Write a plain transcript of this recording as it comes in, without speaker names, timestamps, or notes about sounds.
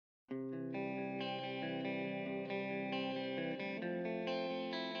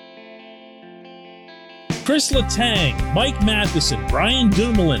Chris Letang, Mike Matheson, Brian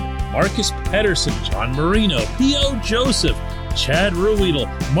Dumoulin, Marcus Pedersen, John Marino, P.O. Joseph, Chad Ruedel,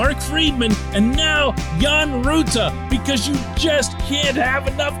 Mark Friedman, and now Jan Ruta, because you just can't have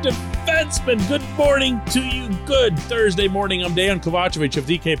enough defensemen. Good morning to you. Good Thursday morning. I'm Dejan Kovacevic of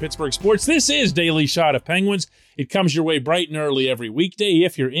DK Pittsburgh Sports. This is Daily Shot of Penguins. It comes your way bright and early every weekday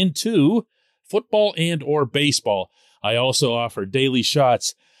if you're into football and or baseball. I also offer daily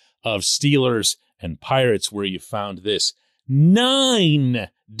shots of Steelers and Pirates, where you found this. 9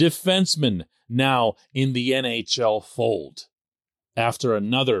 defensemen now in the NHL fold after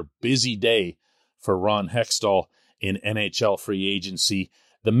another busy day for Ron Hextall in NHL free agency.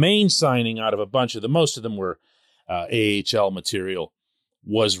 The main signing out of a bunch of them, most of them were AHL material,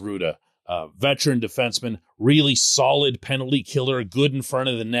 was Ruda. Veteran defenseman, really solid penalty killer, good in front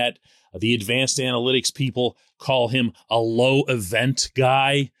of the net. The advanced analytics people call him a low event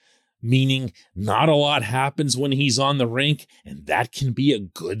guy, meaning not a lot happens when he's on the rink, and that can be a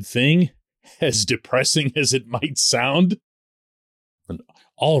good thing, as depressing as it might sound. And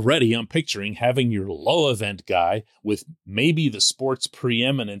already I'm picturing having your low event guy with maybe the sport's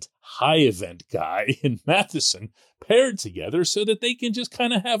preeminent high event guy in Matheson paired together so that they can just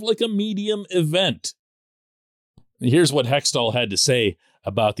kind of have like a medium event. And here's what Hextall had to say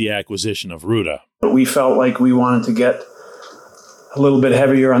about the acquisition of Ruda. We felt like we wanted to get a little bit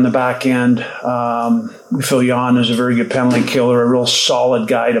heavier on the back end. We feel Jan is a very good penalty killer, a real solid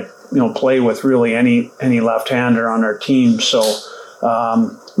guy to play with really any left-hander on our team. So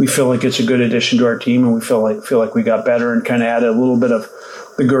we feel like it's a good addition to our team, and we feel like we got better and kind of added a little bit of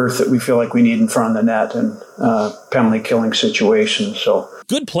the girth that we feel like we need in front of the net and penalty killing situations. So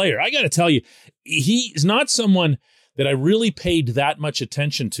good player. I got to tell you, he's not someone that I really paid that much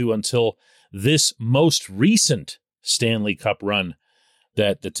attention to until this most recent Stanley Cup run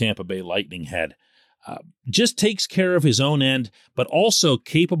that the Tampa Bay Lightning had. Just takes care of his own end, but also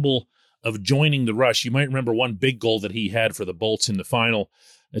capable of joining the rush. You might remember one big goal that he had for the Bolts in the final,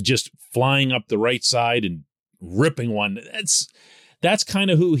 just flying up the right side and ripping one. That's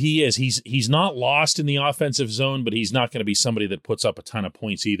kind of who he is. He's not lost in the offensive zone, but he's not going to be somebody that puts up a ton of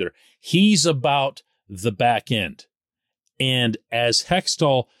points either. He's about the back end. And as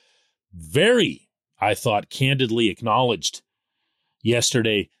Hextall I thought, candidly acknowledged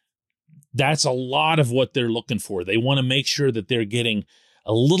yesterday, that's a lot of what they're looking for. They want to make sure that they're getting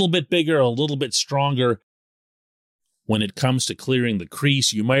a little bit bigger, a little bit stronger when it comes to clearing the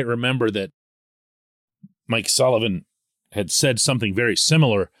crease. You might remember that Mike Sullivan had said something very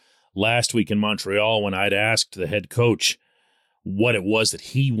similar last week in Montreal when I'd asked the head coach what it was that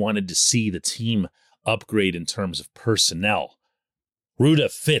he wanted to see the team upgrade in terms of personnel.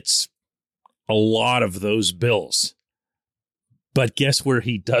 Ruda fits a lot of those bills. But guess where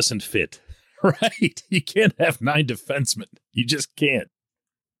he doesn't fit, right? You can't have 9 defensemen. You just can't.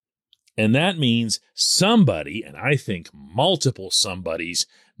 And that means somebody, and I think multiple somebodies,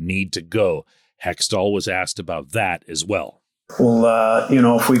 need to go. Hextall was asked about that as well. Well,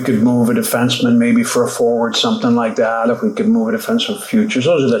 if we could move a defenseman maybe for a forward, something like that, if we could move a defenseman for futures,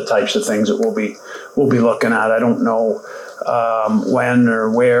 those are the types of things that we'll be looking at. I don't know when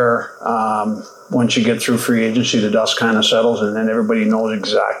or where. Once you get through free agency, the dust kind of settles, and then everybody knows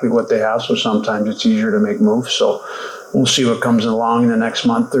exactly what they have. So sometimes it's easier to make moves. So we'll see what comes along in the next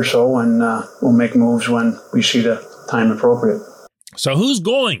month or so, and we'll make moves when we see the time appropriate. So who's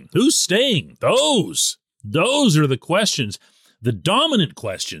going? Who's staying? Those are the questions, the dominant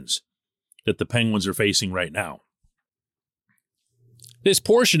questions that the Penguins are facing right now. This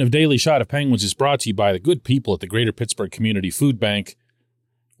portion of Daily Shot of Penguins is brought to you by the good people at the Greater Pittsburgh Community Food Bank,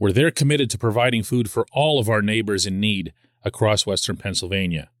 where they're committed to providing food for all of our neighbors in need across Western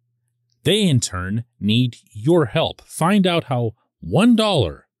Pennsylvania. They, in turn, need your help. Find out how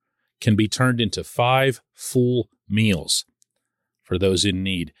 $1 can be turned into 5 full meals. For those in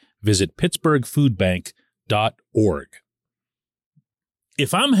need, visit pittsburghfoodbank.org.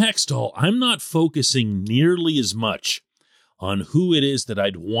 If I'm Hextall, I'm not focusing nearly as much on who it is that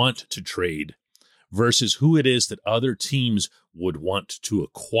I'd want to trade versus who it is that other teams would want to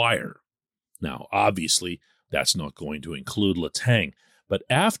acquire. Now, obviously, that's not going to include Letang, but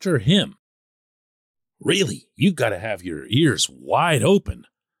after him, really, you've got to have your ears wide open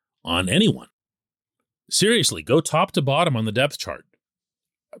on anyone. Seriously, go top to bottom on the depth chart.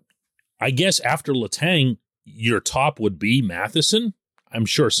 I guess after Letang, your top would be Matheson. I'm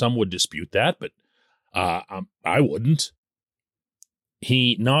sure some would dispute that, but I wouldn't.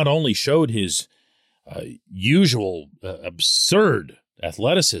 He not only showed his usual absurd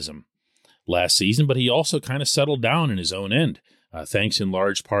athleticism last season, but he also kind of settled down in his own end, thanks in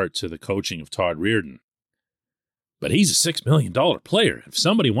large part to the coaching of Todd Reirden. But he's a $6 million player. If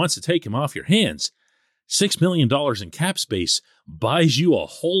somebody wants to take him off your hands, $6 million in cap space buys you a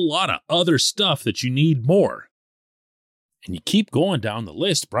whole lot of other stuff that you need more. And you keep going down the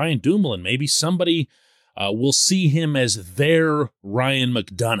list. Brian Dumoulin, maybe somebody will see him as their Ryan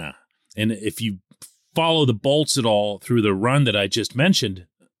McDonagh. And if you follow the Bolts at all through the run that I just mentioned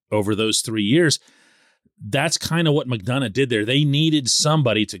over those 3 years, that's kind of what McDonagh did there. They needed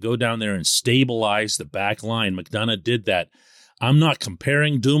somebody to go down there and stabilize the back line. McDonagh did that. I'm not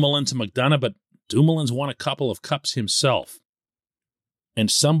comparing Dumoulin to McDonagh, but Dumoulin's won a couple of cups himself.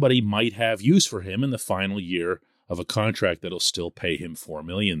 And somebody might have use for him in the final year of a contract that'll still pay him $4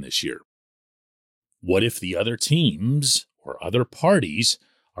 million this year. What if the other teams or other parties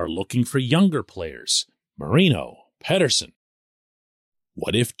are looking for younger players? Marino, Pettersson.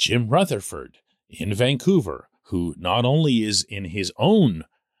 What if Jim Rutherford in Vancouver, who not only is in his own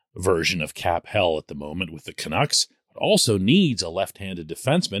version of cap hell at the moment with the Canucks, but also needs a left-handed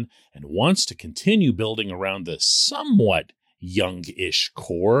defenseman and wants to continue building around the somewhat young-ish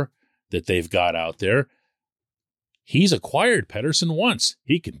core that they've got out there. He's acquired Pettersson once.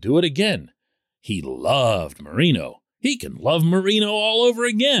 He can do it again. He loved Marino. He can love Marino all over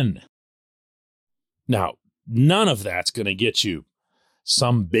again. Now, none of that's going to get you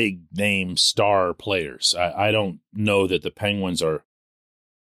some big-name star players. I don't know that the Penguins are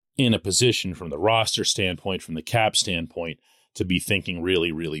in a position from the roster standpoint, from the cap standpoint, to be thinking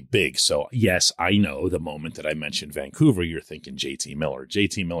really, really big. So, yes, I know the moment that I mentioned Vancouver, you're thinking JT Miller.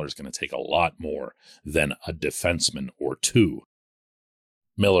 JT Miller is going to take a lot more than a defenseman or two.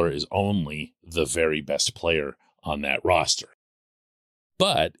 Miller is only the very best player on that roster.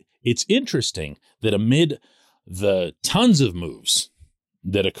 But it's interesting that amid the tons of moves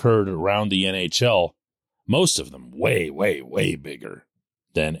that occurred around the NHL, most of them way, way, way bigger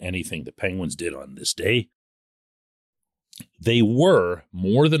than anything the Penguins did on this day, they were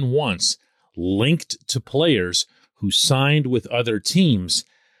more than once linked to players who signed with other teams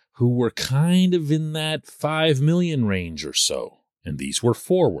who were kind of in that $5 million range or so. And these were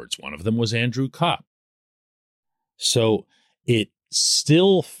forwards. One of them was Andrew Kopp. So it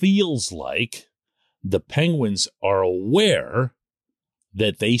still feels like the Penguins are aware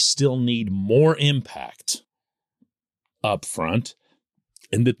that they still need more impact up front,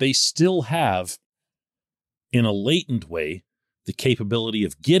 and that they still have, in a latent way, the capability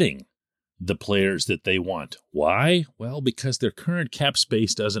of getting the players that they want. Why? Well, because their current cap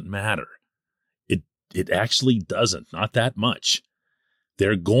space doesn't matter. It actually doesn't, not that much.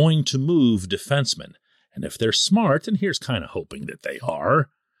 They're going to move defensemen, and if they're smart, and here's kind of hoping that they are,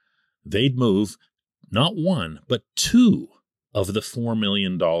 they'd move not one, but two of the $4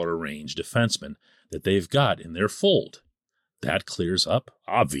 million range defensemen that they've got in their fold. That clears up,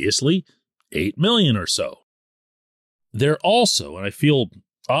 obviously, $8 million or so. They're also, and I feel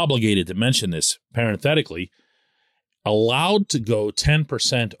obligated to mention this parenthetically, allowed to go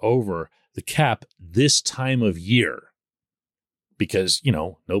 10% over the cap this time of year. Because,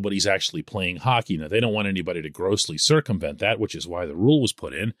 nobody's actually playing hockey. Now, they don't want anybody to grossly circumvent that, which is why the rule was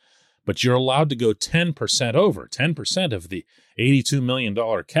put in. But you're allowed to go 10% over. 10% of the $82 million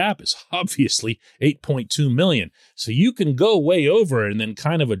cap is obviously $8.2 million. So you can go way over and then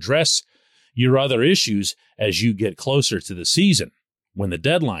kind of address your other issues as you get closer to the season when the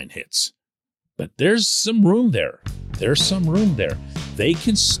deadline hits. But there's some room there. There's some room there. They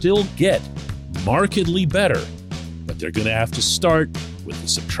can still get markedly better, but they're going to have to start with the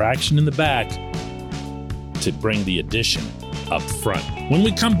subtraction in the back to bring the addition up front. When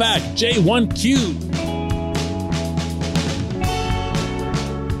we come back, J1Q.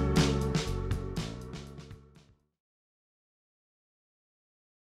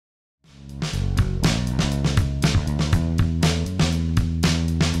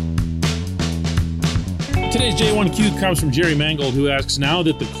 Today's J1Q comes from Jerry Mangold, who asks, now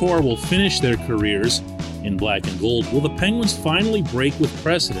that the core will finish their careers in black and gold, will the Penguins finally break with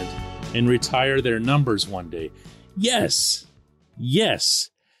precedent and retire their numbers one day? Yes.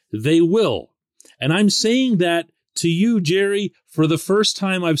 Yes, they will. And I'm saying that to you, Jerry, for the first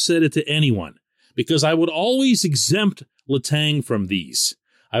time I've said it to anyone, because I would always exempt Letang from these.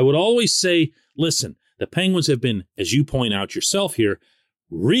 I would always say, listen, the Penguins have been, as you point out yourself here,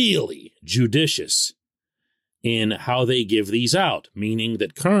 really judicious in how they give these out, meaning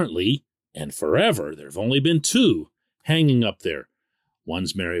that currently and forever, there have only been two hanging up there.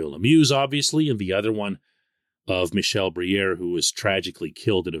 One's Mario Lemieux, obviously, and the other one of Michel Briere, who was tragically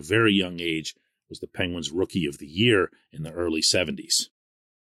killed at a very young age, was the Penguins' Rookie of the Year in the early 70s.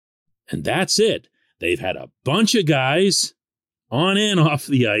 And that's it. They've had a bunch of guys on and off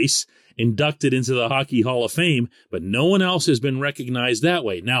the ice, inducted into the Hockey Hall of Fame, but no one else has been recognized that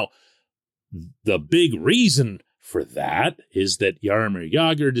way. Now, the big reason for that is that Jaromir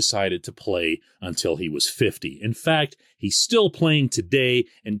Jagr decided to play until he was 50. In fact, he's still playing today,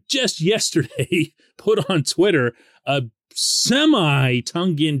 and just yesterday put on Twitter a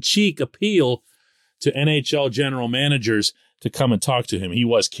semi-tongue-in-cheek appeal to NHL general managers to come and talk to him. He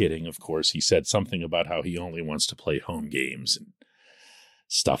was kidding, of course. He said something about how he only wants to play home games and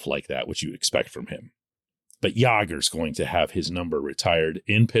stuff like that, which you expect from him. But Jagr's going to have his number retired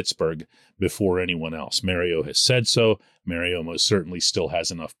in Pittsburgh before anyone else. Mario has said so. Mario most certainly still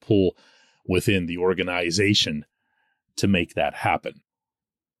has enough pull within the organization to make that happen.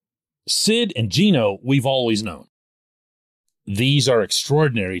 Sid and Gino, we've always known. These are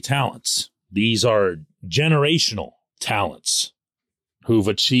extraordinary talents. These are generational talents who've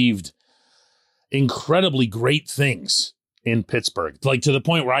achieved incredibly great things in Pittsburgh, like to the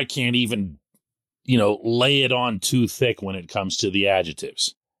point where I can't even, lay it on too thick when it comes to the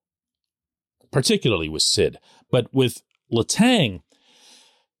adjectives, particularly with Sid. But with Letang,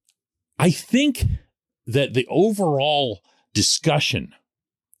 I think that the overall discussion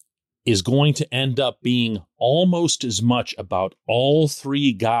is going to end up being almost as much about all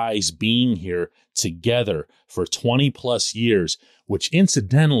three guys being here together for 20 plus years, which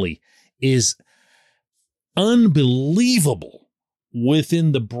incidentally is unbelievable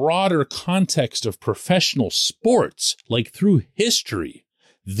within the broader context of professional sports. Like through history,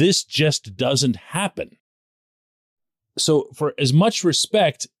 this just doesn't happen. So for as much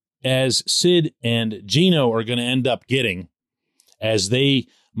respect as Sid and Gino are going to end up getting as they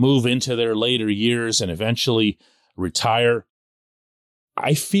move into their later years and eventually retire,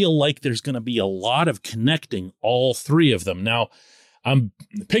 I feel like there's going to be a lot of connecting all three of them. Now, I'm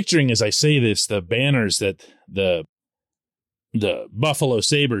picturing as I say this, the banners that the Buffalo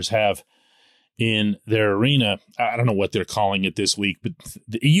Sabres have in their arena. I don't know what they're calling it this week, but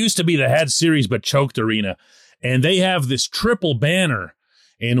it used to be the Had Series but Choked Arena. And they have this triple banner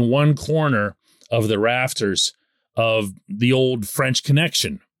in one corner of the rafters of the old French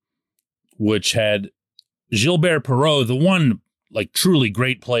Connection, which had Gilbert Perreault, the one truly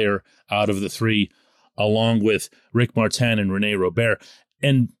great player out of the three, along with Rick Martin and René Robert.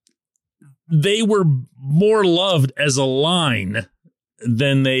 And they were more loved as a line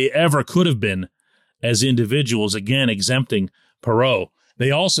than they ever could have been as individuals, again, exempting Perreault.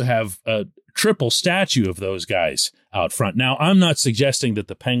 They also have a triple statue of those guys out front. Now, I'm not suggesting that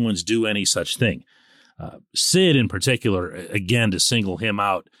the Penguins do any such thing. Sid in particular, again, to single him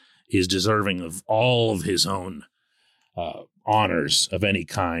out, is deserving of all of his own honors of any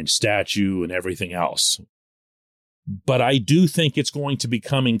kind, statue and everything else. But I do think it's going to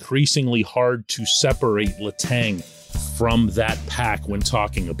become increasingly hard to separate Letang from that pack when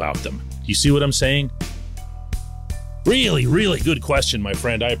talking about them. Do you see what I'm saying? Really, really good question, my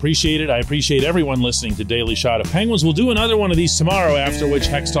friend. I appreciate it. I appreciate everyone listening to Daily Shot of Penguins. We'll do another one of these tomorrow, after which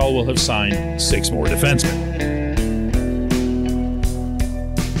Hextall will have signed 6 more defensemen.